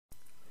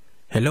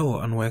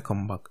Hello and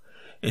welcome back.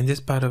 In this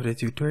part of the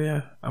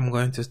tutorial, I'm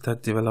going to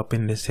start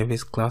developing the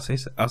service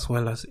classes as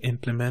well as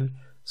implement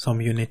some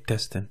unit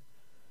testing.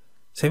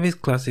 Service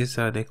classes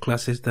are the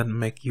classes that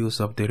make use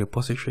of the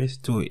repositories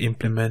to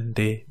implement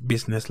the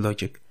business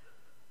logic.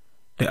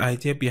 The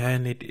idea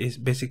behind it is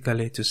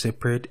basically to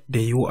separate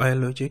the UI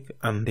logic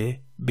and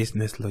the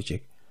business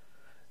logic.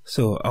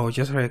 So I'll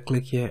just right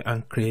click here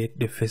and create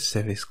the first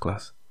service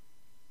class.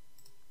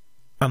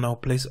 And I'll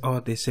place all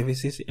the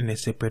services in a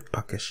separate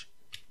package.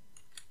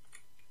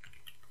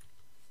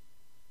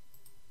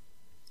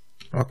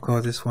 I'll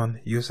call this one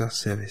user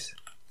service.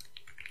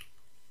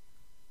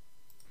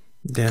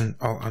 Then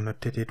I'll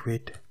annotate it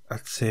with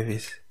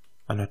 @service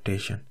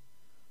annotation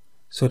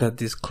so that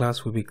this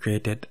class will be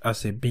created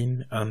as a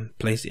bin and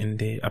placed in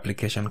the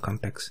application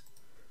context.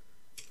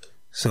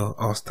 So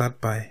I'll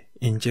start by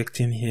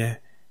injecting here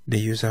the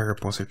user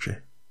repository.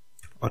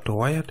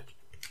 Auto-wired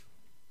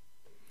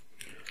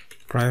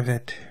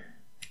private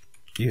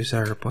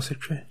user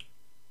repository.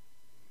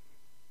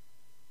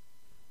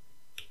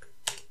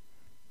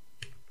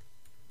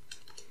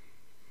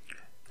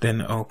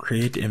 Then I'll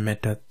create a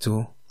method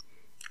to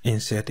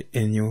insert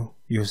a new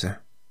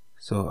user.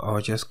 So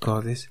I'll just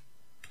call this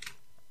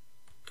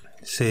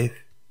save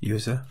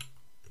user,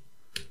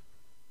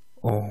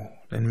 or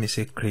let me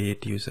say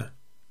create user.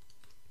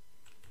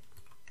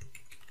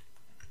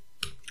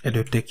 It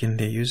will take in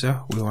the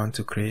user we want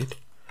to create.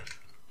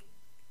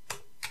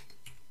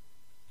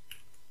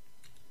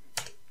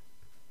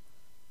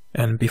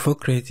 And before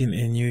creating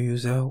a new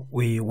user,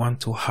 we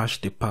want to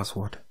hash the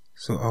password.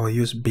 So I'll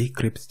use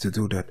bcrypt to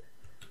do that.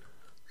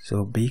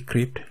 So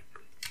bcrypt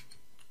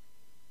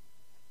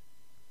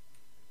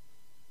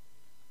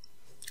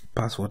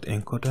password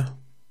encoder.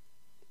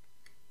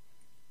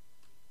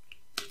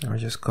 I'll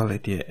just call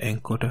it here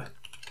encoder.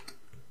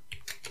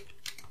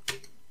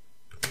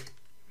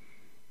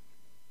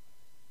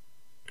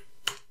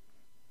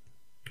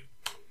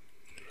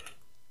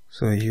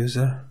 So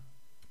user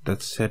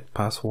that set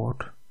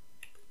password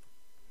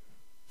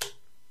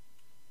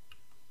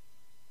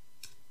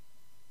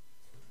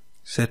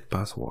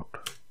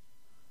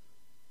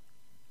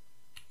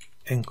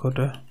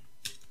encoder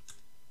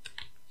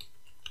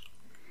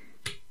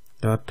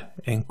dot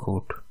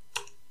encode,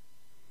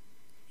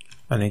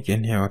 and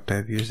again here I'll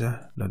type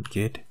user dot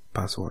get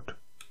password.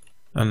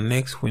 And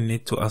next we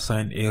need to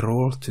assign a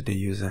role to the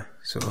user,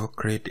 so I'll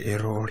create a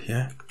role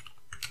here.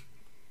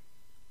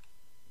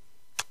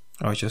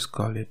 I'll just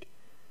call it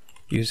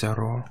user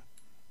role.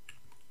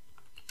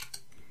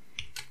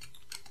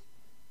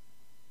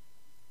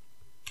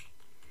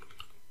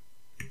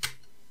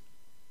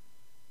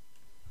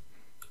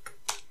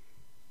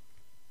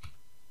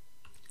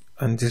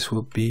 And this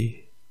will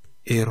be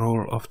a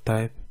role of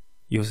type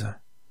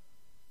user.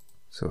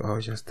 So I'll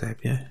just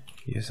type here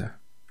user.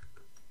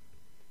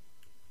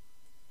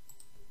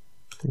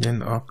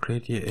 Then I'll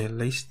create here a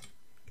list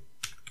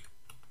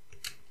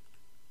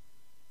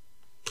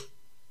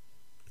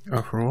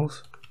of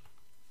roles,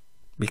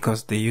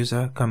 because the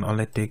user can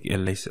only take a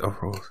list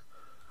of roles.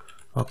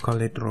 I'll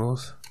call it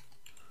roles.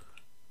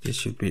 This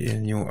should be a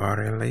new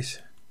array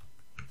list.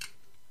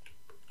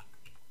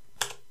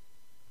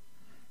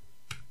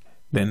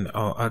 Then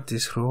I'll add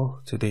this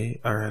role to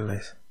the array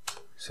list.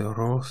 So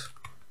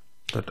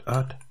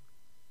roles.add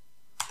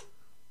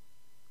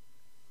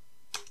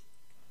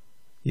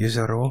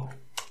user role.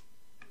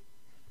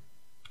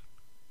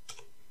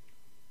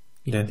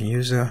 Then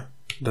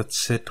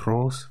user.set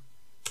roles.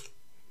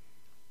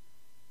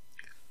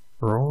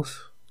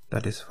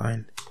 That is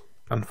fine.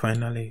 And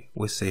finally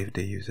we save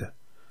the user.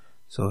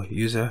 So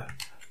user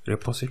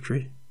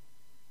repository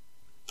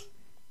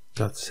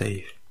dot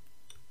save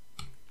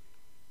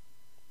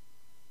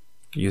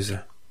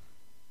user.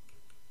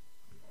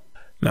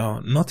 Now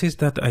notice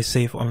that I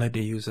save only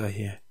the user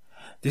here.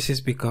 This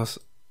is because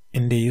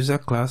in the user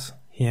class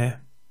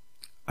here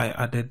I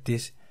added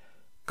this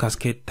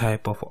cascade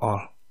type of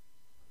all,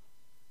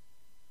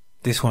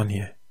 this one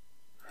here.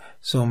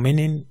 So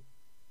meaning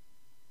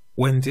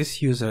when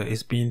this user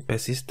is being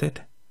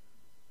persisted,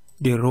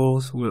 the role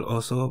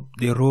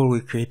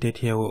we created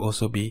here will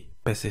also be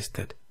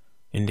persisted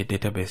in the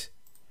database.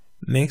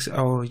 Next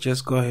I will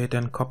just go ahead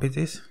and copy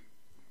this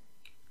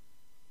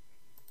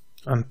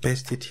and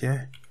paste it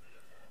here,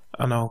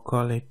 and I'll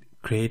call it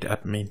create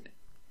admin.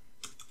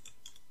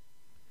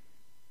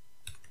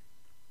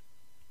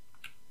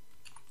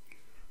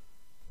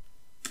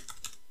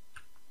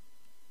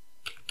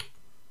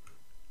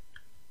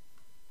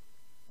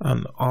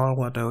 And all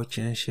what I'll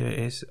change here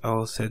is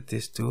I'll set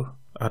this to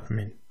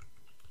admin.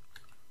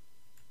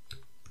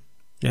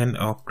 Then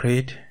I'll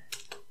create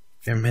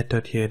a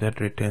method here that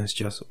returns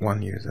just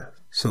one user.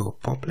 So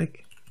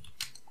public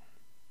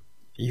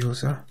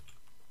user,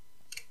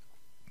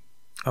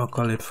 I'll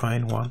call it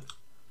find one.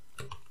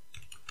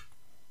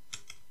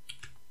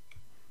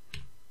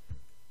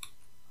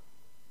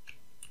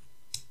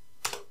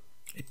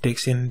 It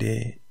takes in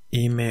the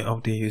email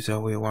of the user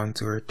we want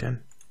to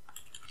return.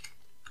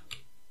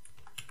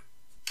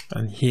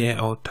 And here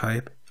I'll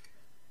type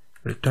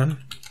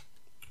return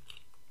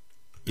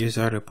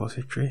user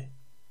repository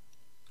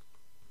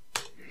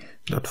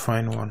dot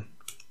find one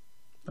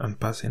and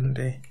pass in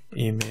the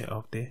email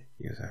of the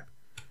user.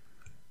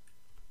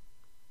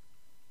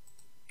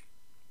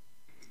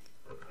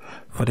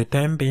 For the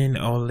time being,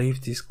 I'll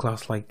leave this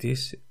class like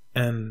this,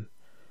 and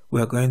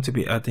we are going to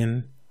be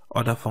adding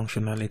other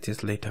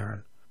functionalities later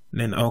on.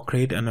 Then I'll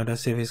create another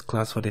service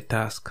class for the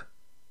task.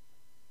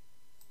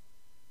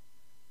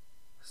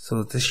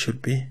 So this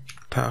should be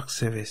task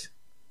service.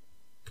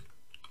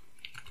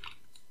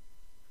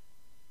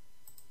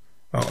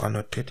 I'll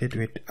annotate it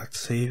with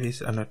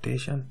 @service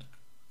annotation.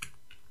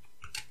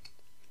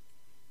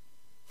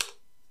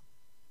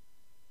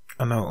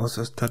 And I'll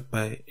also start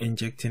by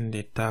injecting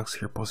the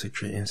tags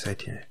repository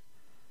inside here.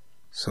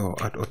 So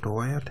add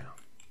autowired.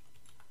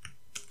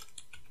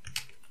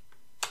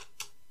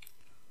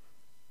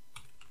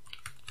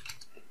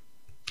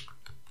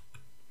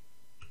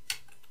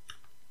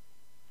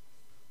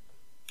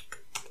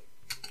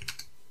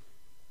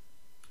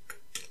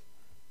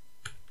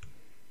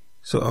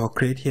 So I'll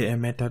create here a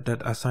method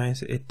that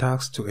assigns a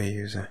task to a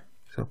user.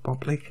 So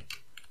public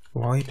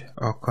void,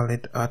 I'll call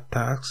it add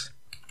tags.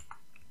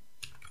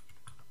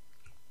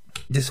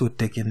 This will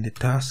take in the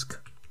task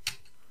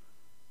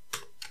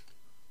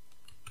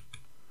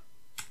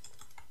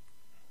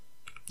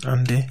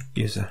and the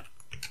user.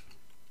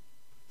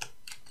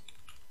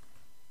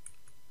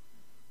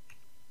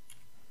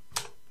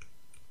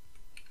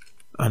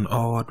 And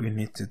all what we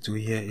need to do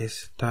here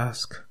is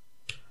task.set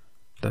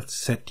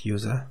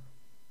user,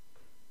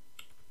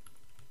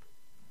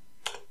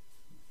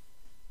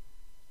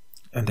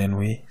 and then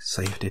we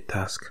save the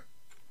task.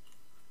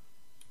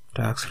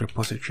 Task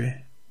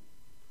repository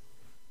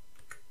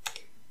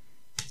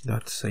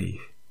dot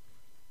save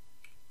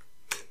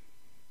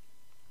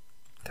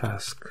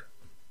task.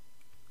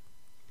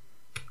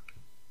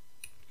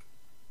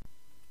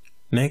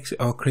 Next,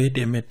 I'll create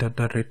a method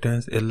that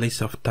returns a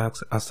list of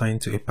tasks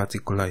assigned to a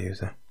particular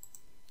user.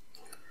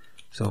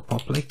 So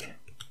public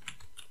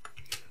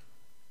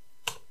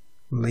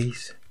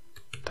list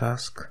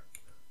task,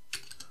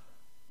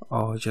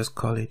 I'll just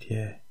call it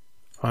here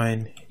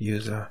find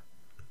user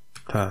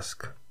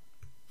task.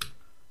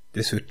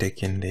 This will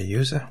take in the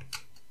user.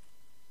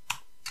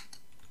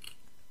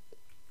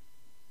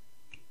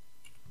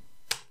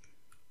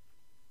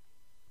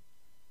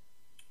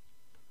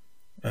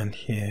 And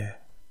here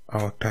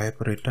I'll type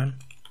return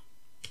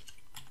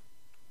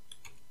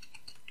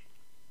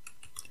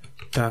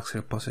task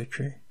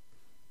repository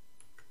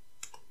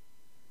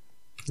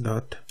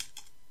dot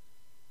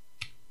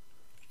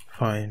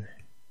find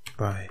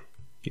by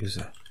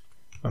user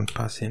and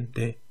pass in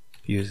the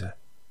user.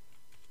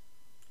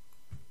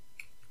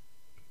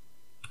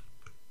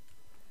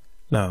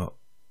 Now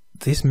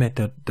this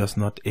method does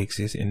not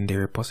exist in the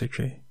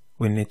repository.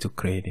 We need to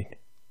create it.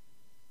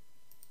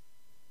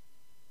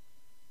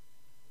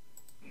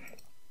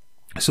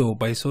 So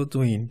by so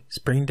doing,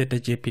 Spring Data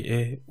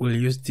JPA will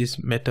use this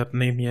method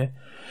name here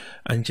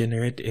and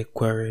generate a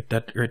query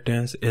that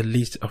returns a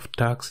list of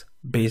tags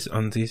based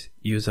on this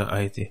user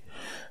ID.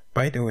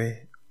 By the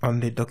way,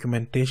 on the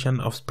documentation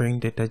of Spring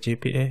Data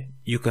JPA,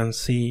 you can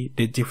see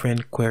the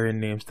different query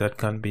names that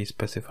can be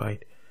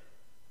specified.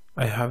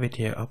 I have it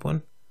here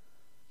open.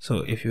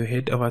 So if you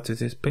head over to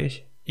this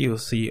page, you'll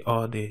see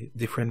all the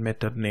different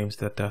method names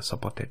that are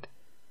supported.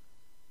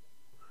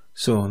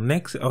 So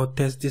next, I'll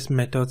test these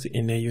methods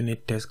in a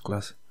unit test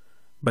class.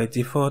 By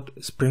default,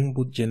 Spring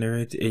Boot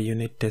generates a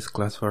unit test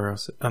class for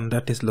us, and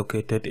that is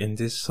located in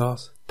this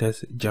source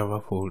test Java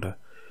folder.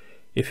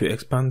 If you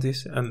expand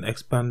this and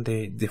expand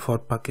the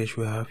default package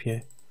we have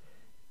here,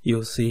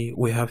 you'll see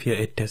we have here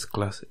a test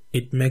class.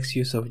 It makes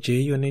use of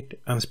JUnit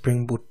and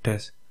Spring Boot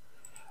test.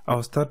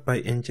 I'll start by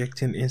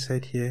injecting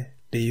inside here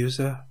the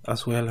user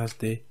as well as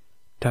the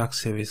tag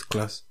service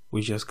class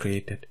we just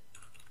created.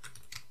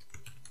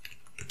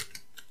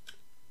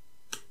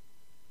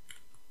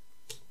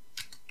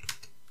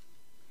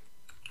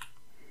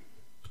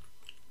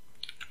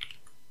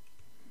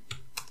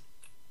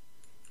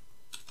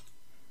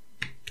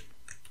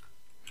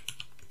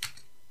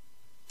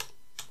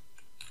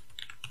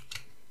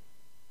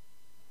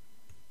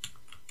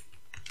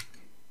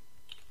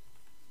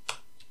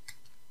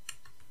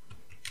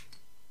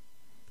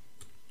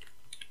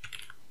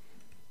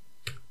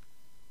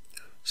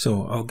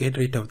 So I'll get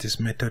rid of this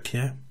method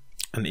here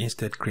and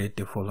instead create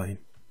the following.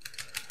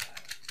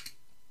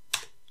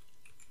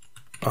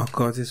 I'll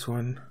call this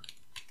one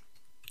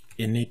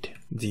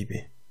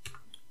initdb.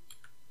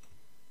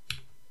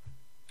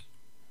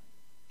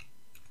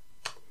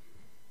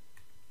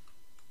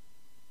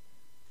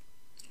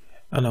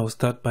 And I'll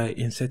start by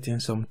inserting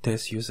some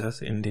test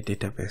users in the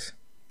database.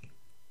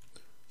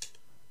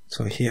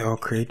 So here I'll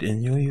create a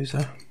new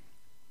user.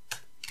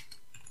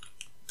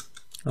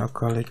 I'll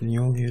call it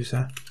new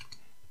user.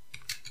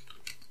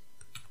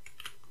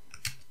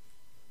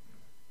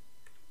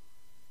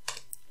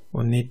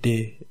 We'll need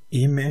the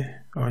email.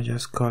 I'll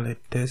just call it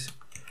test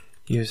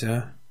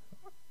user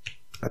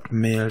at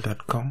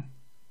mail.com.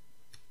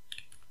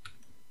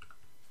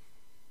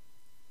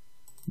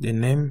 The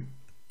name,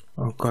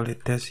 I'll call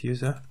it test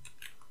user.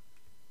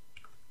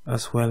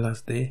 as well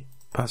as the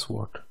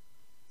password.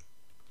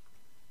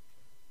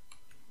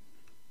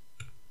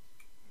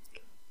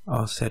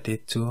 I'll set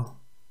it to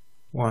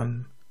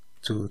 1,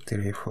 2,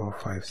 3, 4,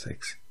 5,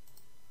 6.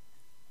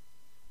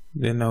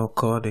 Then I'll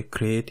call the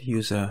create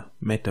user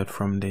method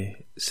from the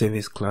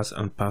service class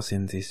and pass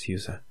in this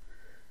user.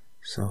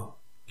 So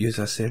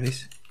user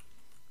service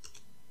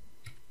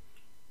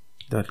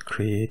dot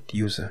create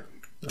user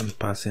and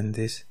pass in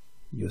this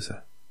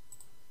user.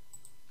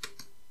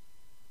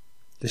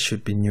 This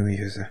should be new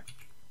user,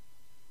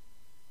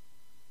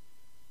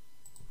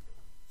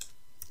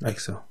 like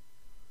so.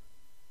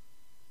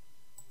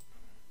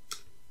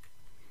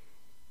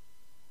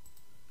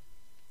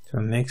 So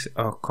next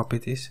I'll copy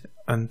this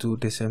and do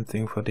the same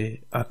thing for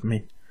the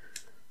admin.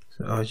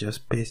 So I'll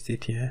just paste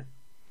it here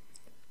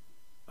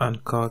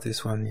and call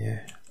this one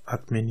here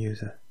admin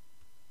user,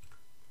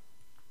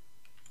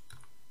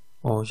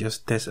 or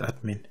just test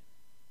admin.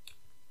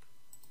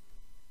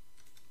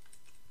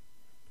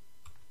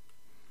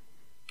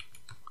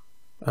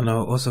 And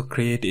I'll also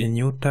create a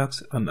new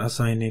task and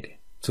assign it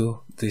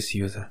to this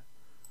user.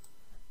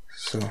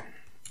 So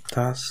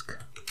task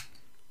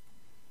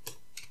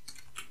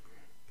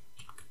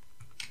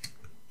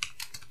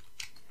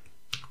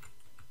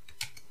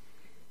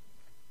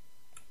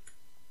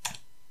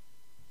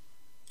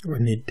we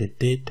need the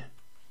date,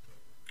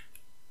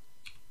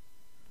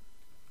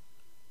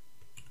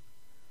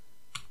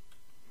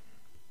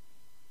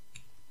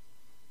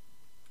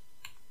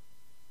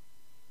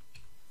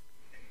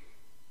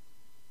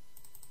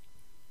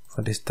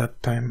 for the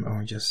start time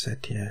I'll just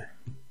set here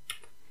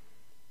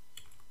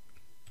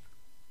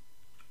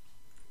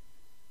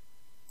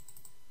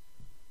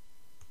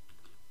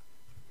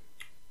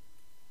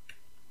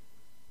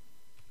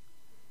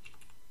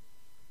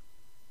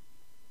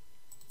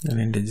and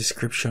in the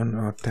description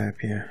I'll type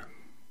here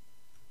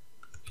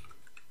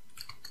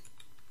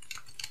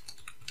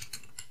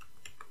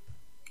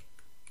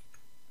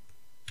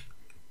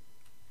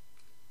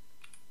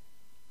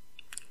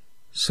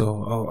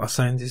so I'll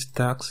assign this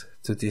task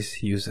to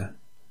this user.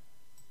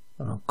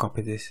 I'll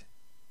copy this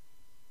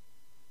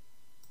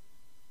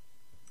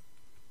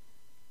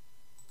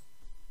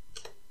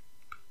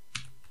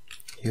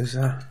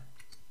user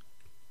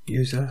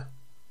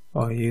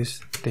or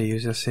use the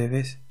user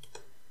service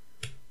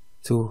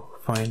to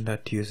find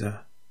that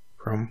user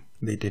from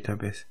the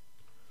database.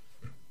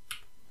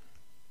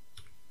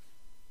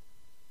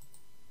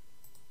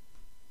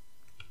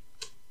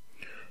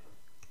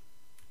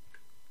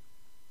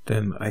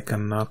 Then I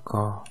can now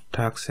call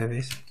tag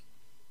service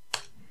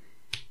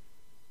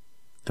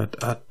dot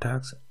add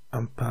tags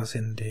and pass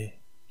in the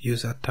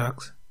user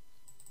tags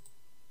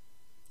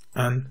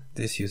and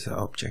this user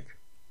object.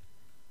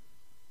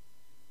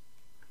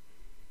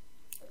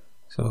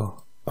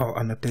 So I'll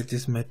annotate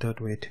this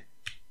method with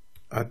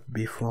add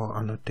before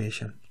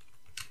annotation,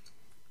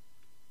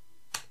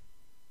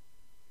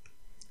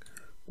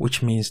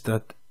 which means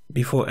that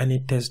before any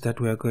test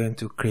that we are going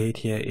to create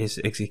here is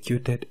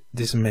executed,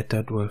 this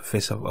method will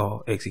first of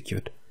all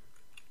execute.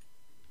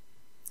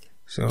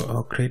 So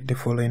I'll create the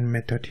following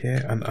method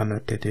here and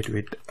annotate it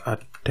with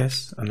add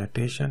test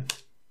annotation.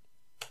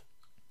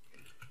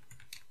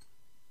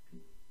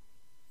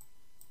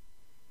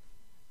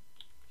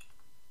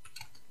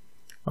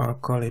 I'll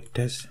call it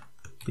test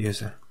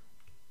user.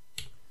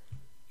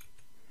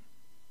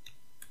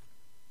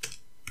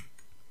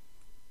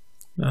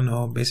 And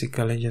I'll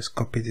basically just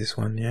copy this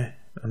one here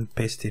and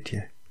paste it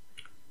here.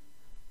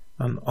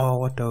 And all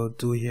what I'll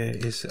do here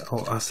is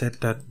I'll set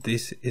that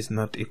this is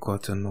not equal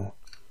to null.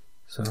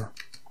 So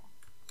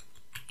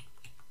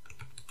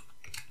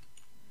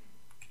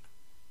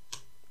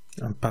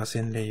I'm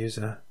passing the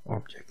user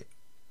object.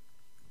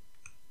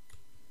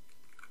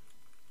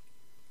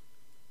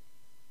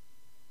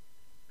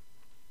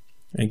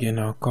 Again,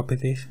 I'll copy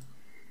this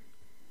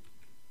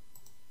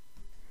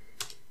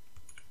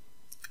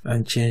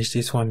and change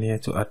this one here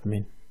to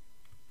admin.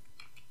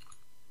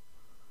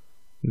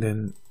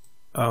 Then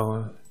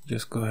I'll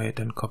just go ahead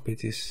and copy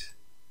this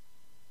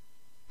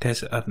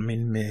test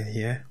admin mail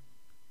here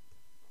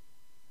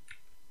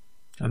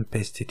and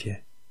paste it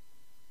here.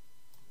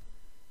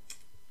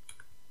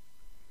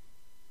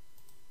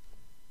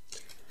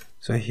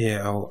 So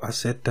here I'll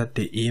asset that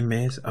the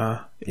emails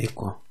are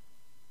equal.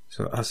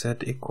 So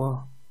asset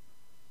equal,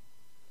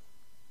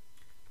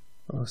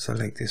 I'll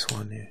select this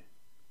one here.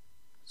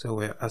 So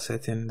we're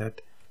asserting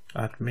that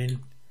admin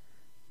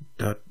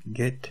dot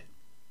get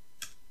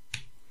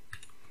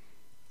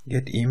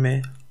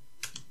email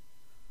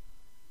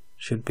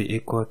should be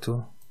equal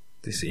to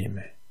this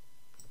email.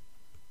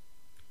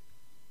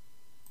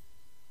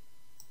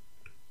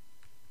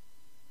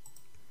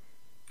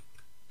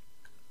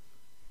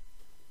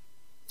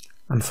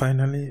 And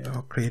finally,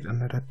 I'll create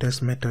another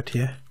test method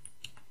here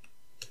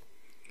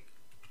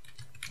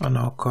and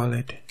I'll call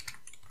it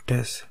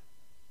test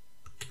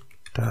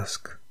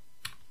task.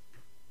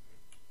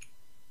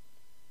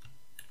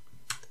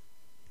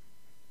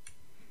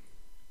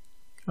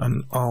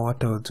 And all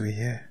what I'll do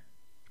here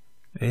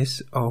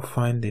is I'll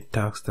find the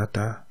tags that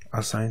are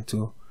assigned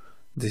to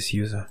this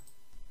user.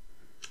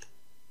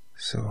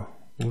 So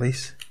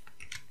list,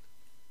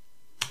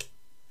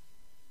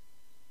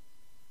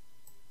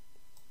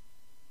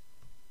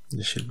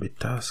 there should be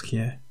task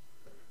here.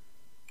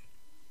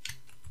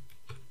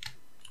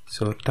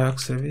 So tag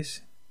service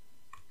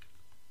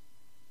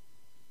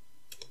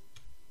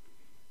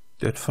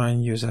dot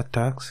find user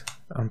tags,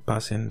 and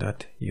pass in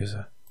that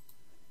user.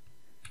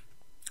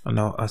 And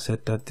now I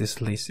said that this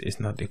list is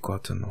not equal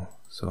to null,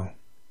 so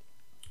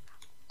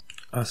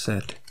I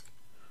said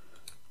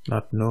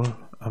not null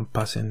and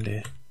pass in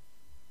the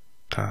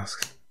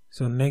task.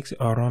 So next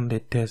I'll run the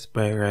test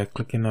by right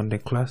clicking on the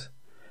class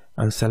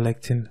and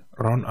selecting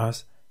run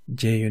as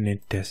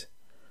JUnit-test.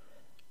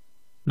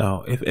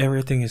 Now if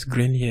everything is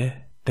green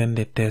here, then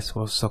the test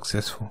was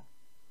successful.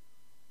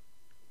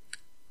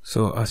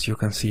 So as you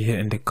can see here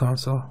in the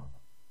console,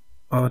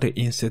 all the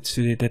inserts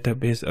to the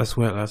database as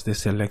well as the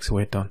selects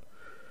were done.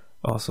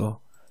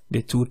 Also,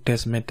 the two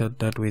test methods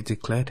that we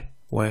declared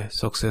were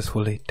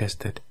successfully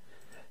tested.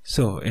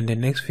 So in the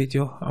next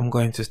video, I'm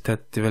going to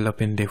start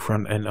developing the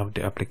front end of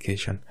the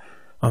application.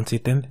 Until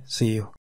then, see you.